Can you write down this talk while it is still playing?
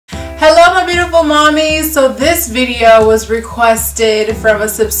beautiful mommies. So this video was requested from a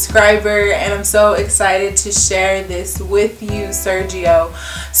subscriber and I'm so excited to share this with you, Sergio.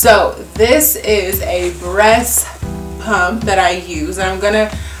 So this is a breast pump that I use, and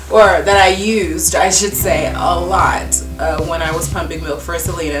that I used, I should say, a lot when I was pumping milk for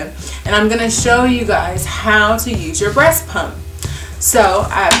Selena, and I'm gonna show you guys how to use your breast pump. So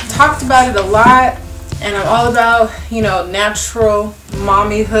I've talked about it a lot, and I'm all about, you know, natural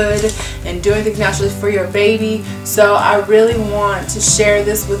mommyhood and doing things naturally for your baby. So I really want to share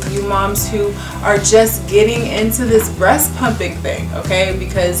this with you moms who are just getting into this breast pumping thing, okay?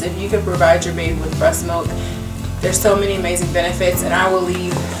 Because if you can provide your baby with breast milk, there's so many amazing benefits, and I will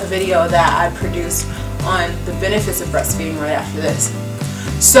leave a video that I produced on the benefits of breastfeeding right after this.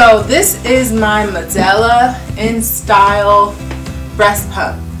 So this is my Medela in Style breast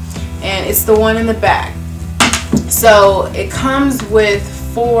pump, and it's the one in the bag. So it comes with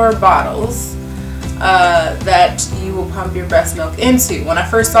 4 bottles that you will pump your breast milk into. When I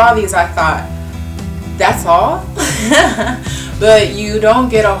first saw these, I thought, that's all? But you don't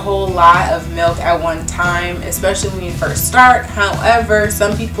get a whole lot of milk at one time, especially when you first start. However,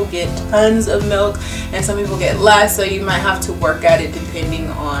 some people get tons of milk and some people get less, so you might have to work at it depending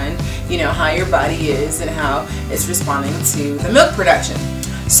on, you know, how your body is and how it's responding to the milk production.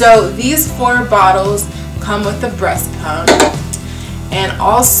 So these 4 bottles come with the breast pump, and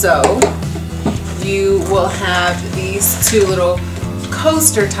also you will have these 2 little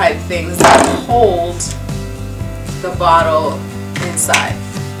coaster type things that hold the bottle inside,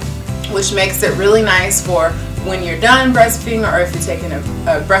 which makes it really nice for when you're done breastfeeding, or if you're taking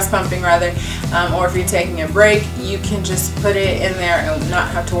a breast pumping rather, or if you're taking a break, you can just put it in there and not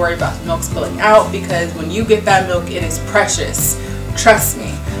have to worry about the milk spilling out, because when you get that milk, it is precious, trust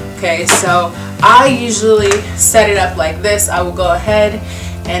me. Okay, so I usually set it up like this. I will go ahead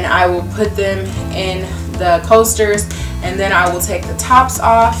and I will put them in the coasters, and then I will take the tops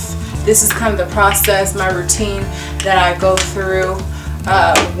off. This is kind of the process, my routine that I go through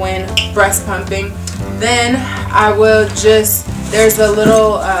when breast pumping. Then I will just, there's a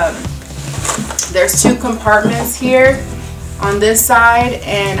little, there's 2 compartments here on this side,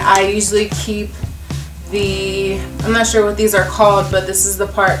 and I usually keep I'm not sure what these are called, but this is the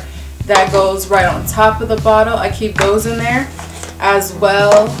part that goes right on top of the bottle. I keep those in there, as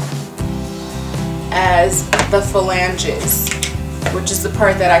well as the phalanges, which is the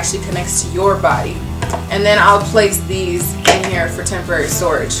part that actually connects to your body. And then I'll place these in here for temporary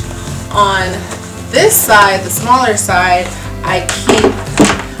storage. On this side, the smaller side, I keep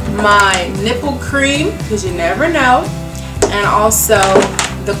my nipple cream, because you never know, and also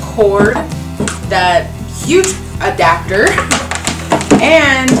the cord, that huge adapter,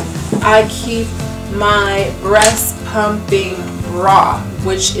 and I keep my breast pumping bra,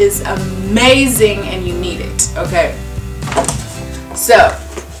 which is amazing and you need it, okay? So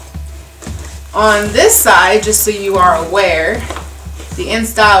on this side, just so you are aware, the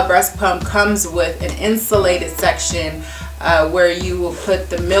InStyle breast pump comes with an insulated section where you will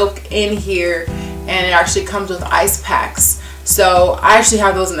put the milk in here, and it actually comes with ice packs. So I actually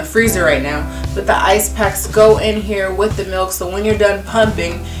have those in the freezer right now, but the ice packs go in here with the milk, so when you're done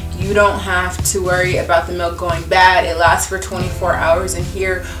pumping, you don't have to worry about the milk going bad. It lasts for 24 hours in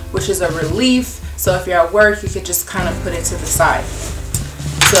here, which is a relief. So if you're at work, you could just kind of put it to the side.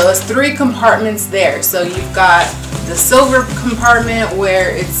 So there's 3 compartments there. So you've got the silver compartment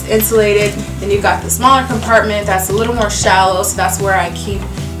where it's insulated, then you've got the smaller compartment that's a little more shallow, so that's where I keep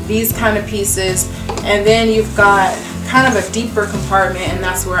these kind of pieces, and then you've got kind of a deeper compartment, and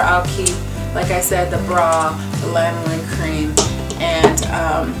that's where I'll keep, like I said, the bra, the lanolin cream, and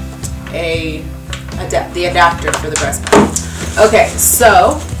the adapter for the breast pump. Okay,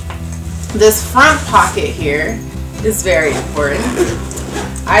 so this front pocket here is very important.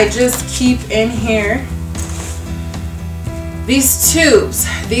 I just keep in here these tubes.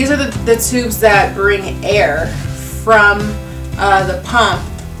 These are the tubes that bring air from the pump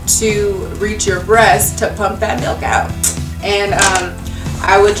to reach your breast to pump that milk out. And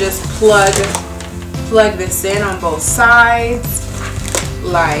I would just plug this in on both sides,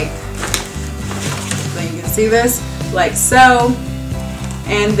 like, so you can see this, like so.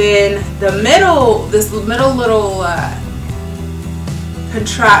 And then the middle, this middle little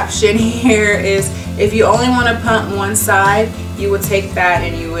contraption here is, if you only want to pump one side, you would take that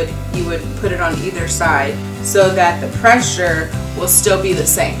and you would put it on either side so that the pressure will still be the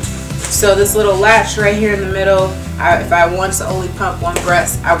same. So this little latch right here in the middle, if I want to only pump one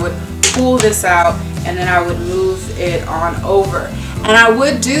breast, I would pull this out and then I would move it on over. And I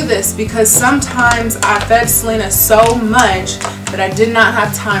would do this because sometimes I fed Selena so much that I did not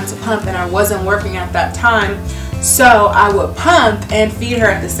have time to pump, and I wasn't working at that time. So I would pump and feed her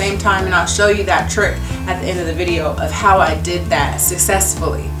at the same time, and I'll show you that trick at the end of the video of how I did that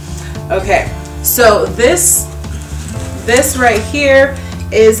successfully. Okay, so this right here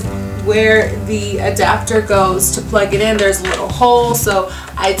is where the adapter goes to plug it in. There's a little hole, so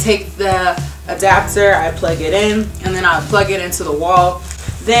I take the adapter, I plug it in, and then I plug it into the wall.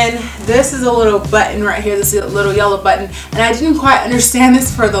 Then this is a little button right here, this is a little yellow button, and I didn't quite understand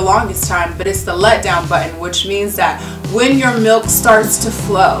this for the longest time, but it's the letdown button, which means that when your milk starts to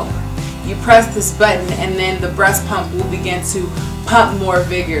flow, you press this button and then the breast pump will begin to pump more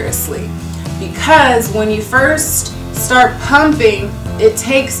vigorously. Because when you first start pumping, it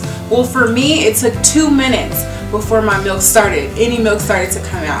takes, well, for me it took 2 minutes before my milk started, any milk started to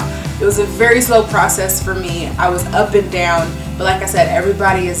come out. It was a very slow process for me. I was up and down, but like I said,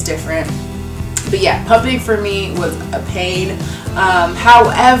 everybody is different. But yeah, pumping for me was a pain.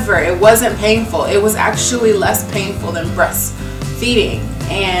 However, it wasn't painful. It was actually less painful than breastfeeding,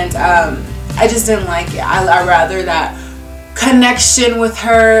 and I just didn't like it. I rather that connection with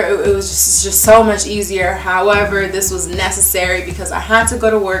her. It was just so much easier. However, this was necessary because I had to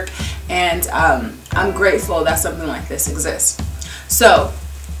go to work, and I'm grateful that something like this exists. So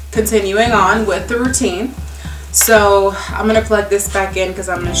continuing on with the routine. So I'm going to plug this back in because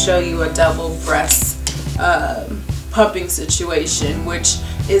I'm going to show you a double breast pumping situation, which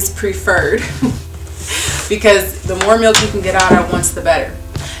is preferred because the more milk you can get out at once, the better.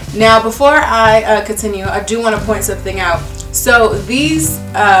 Now, before I continue, I do want to point something out. So these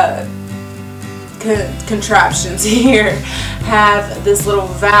contraptions here have this little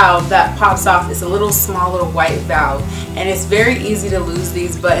valve that pops off. It's a little small little white valve, and it's very easy to lose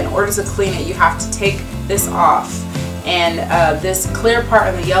these, but in order to clean it you have to take this off, and this clear part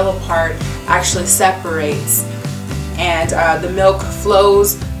and the yellow part actually separates, and the milk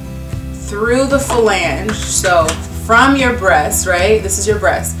flows through the phalange. So from your breast, right, this is your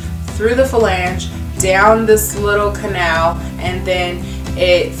breast, through the phalange, down this little canal, and then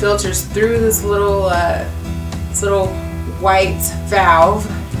it filters through this little white valve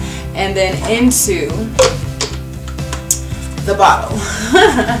and then into the bottle.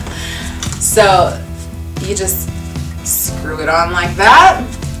 So you just screw it on like that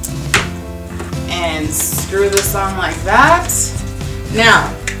and screw this on like that.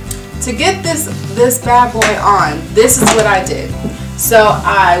 Now, to get this bad boy on, this is what I did. So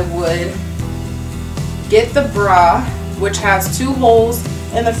I would get the bra, which has 2 holes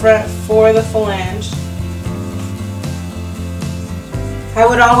in the front for the phalange. I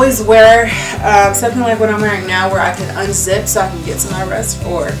would always wear something like what I'm wearing now, where I can unzip so I can get to my breast,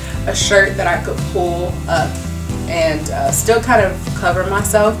 or a shirt that I could pull up and still kind of cover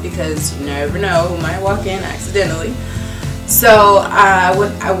myself, because you never know who might walk in accidentally. So I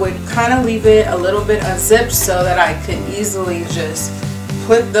would kind of leave it a little bit unzipped so that I could easily just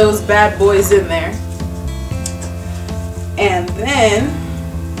put those bad boys in there. And then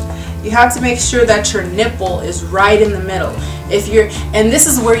you have to make sure that your nipple is right in the middle. And this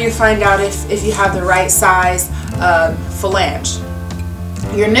is where you find out if you have the right size phalange.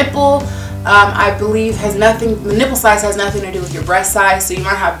 Your nipple, I believe, has nothing, the nipple size has nothing to do with your breast size, so you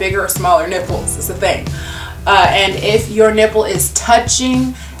might have bigger or smaller nipples. It's a thing. And if your nipple is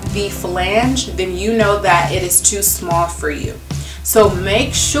touching the phalange, then you know that it is too small for you. So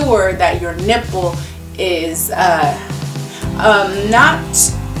make sure that your nipple is not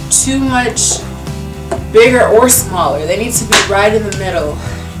too much bigger or smaller. They need to be right in the middle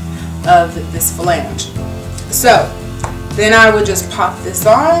of this phalange. So then I would just pop this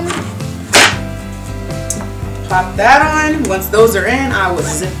on, pop that on. Once those are in, I would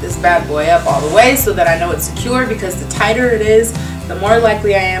zip this bad boy up all the way so that I know it's secure, because the tighter it is, the more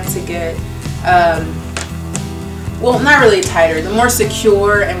likely I am to get, well, not really tighter, the more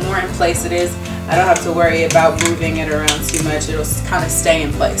secure and more in place it is. I don't have to worry about moving it around too much. It'll kind of stay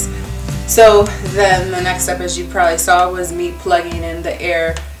in place. So then the next step, as you probably saw, was me plugging in the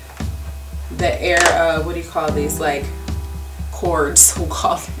air, what do you call these, like cords, we'll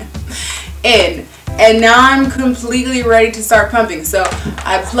call them, in. And now I'm completely ready to start pumping. So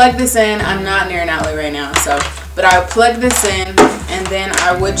I plug this in. I'm not near an outlet right now, but I would plug this in, and then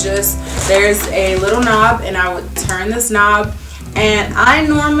I would just, there's a little knob, and I would turn this knob, and I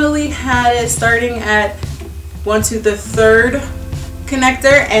normally had it starting at the 3rd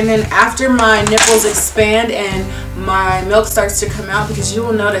connector, and then after my nipples expand and my milk starts to come out, because you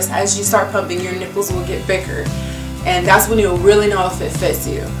will notice as you start pumping, your nipples will get bigger, and that's when you'll really know if it fits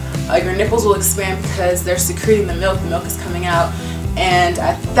you. Your nipples will expand because they're secreting the milk is coming out, and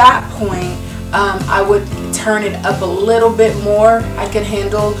at that point I would turn it up a little bit more. I could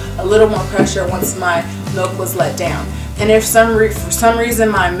handle a little more pressure once my milk was let down. And if for some reason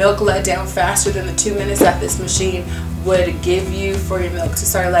my milk let down faster than the 2 minutes that this machine would give you for your milk to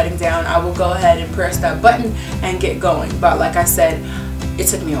start letting down, I will go ahead and press that button and get going. But like I said, it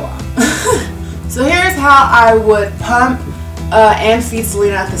took me a while. So here's how I would pump and feed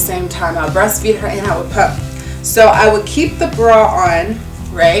Selena at the same time. I would breastfeed her and I would pump. So I would keep the bra on,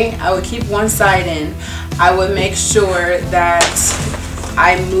 right? I would keep one side in. I would make sure that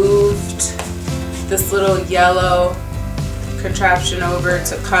I moved this little yellow contraption over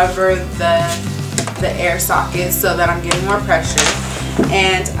to cover the air socket so that I'm getting more pressure.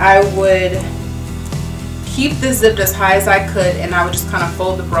 And I would keep this zipped as high as I could, and I would just kind of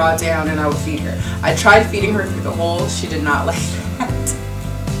fold the bra down and I would feed her. I tried feeding her through the hole. She did not like that.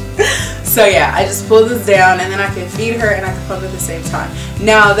 So yeah, I just pulled this down and then I could feed her and I could pump at the same time.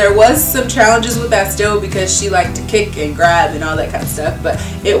 Now there was some challenges with that still because she liked to kick and grab and all that kind of stuff, but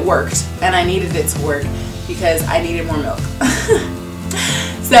it worked and I needed it to work because I needed more milk.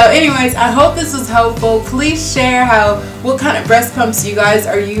 So anyways, I hope this was helpful. Please share what kind of breast pumps you guys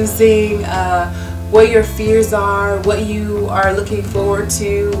are using, what your fears are, what you are looking forward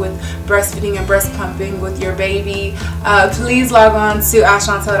to with breastfeeding and breast pumping with your baby. Please log on to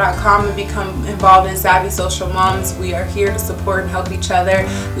askchauntel.com and become involved in Savvy Social Moms. We are here to support and help each other.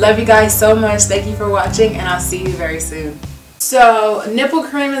 Love you guys so much. Thank you for watching, and I'll see you very soon. So nipple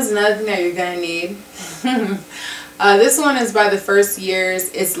cream is another thing that you're going to need. This one is by the First Years.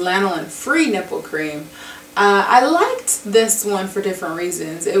 It's lanolin free nipple cream. I liked this one for different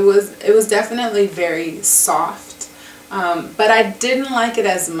reasons. It was definitely very soft, but I didn't like it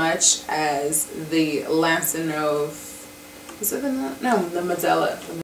as much as the Lancinove. Is it the Medela?